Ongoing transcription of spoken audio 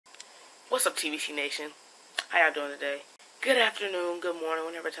What's up, TBC Nation? How y'all doing today? Good afternoon, good morning,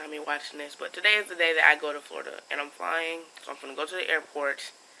 whenever time you're watching this. But today is the day that I go to Florida, and I'm flying, so I'm gonna go to the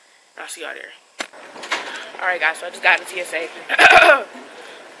airport, and I'll see y'all there. Alright guys, so I just got in TSA.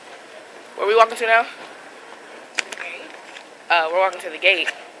 Where are we walking to now? The gate. We're walking to the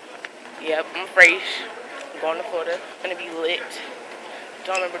gate. Yep, I'm fresh. I'm going to Florida. I'm gonna be lit.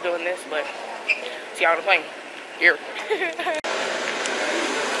 Don't remember doing this, but see y'all on the plane. Here.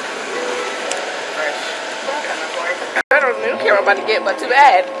 I don't care what I'm about to get, but too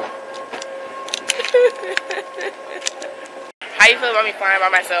bad. How you feel about me flying by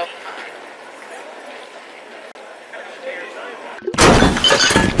myself?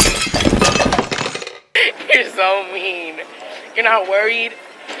 You're so mean. You're not worried?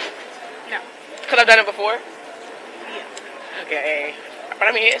 No. Because I've done it before? Yeah. Okay. But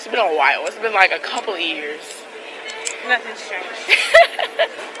I mean, it's been a while. It's been like a couple of years. Nothing's changed.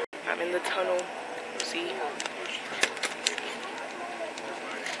 I'm in the tunnel. See?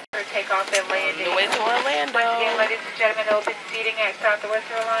 Takeoff and landing. The way to Orlando. Once again, ladies and gentlemen, open seating at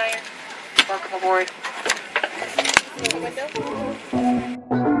Southwest Airlines. Welcome aboard.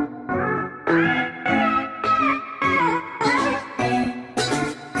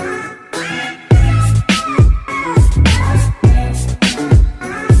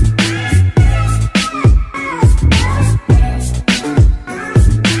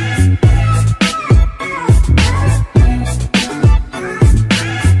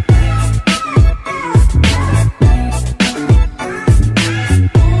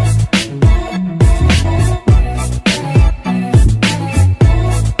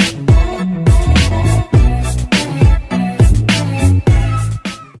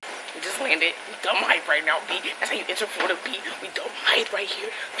 That's how you enter Florida, B. We don't hide right here.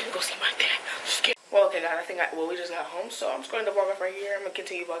 We're gonna go see my dad. Just kidding. Well, okay, guys. We just got home, so I'm just going to vlog off right here. I'm gonna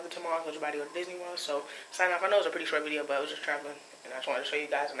continue vlogging tomorrow because we're about to go to Disney World. So sign off. I know it's a pretty short video, but I was just traveling, and I just wanted to show you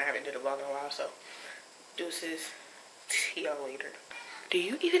guys, and I haven't did a vlog in a while. So deuces. See y'all later. Do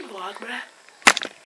you even vlog, bruh?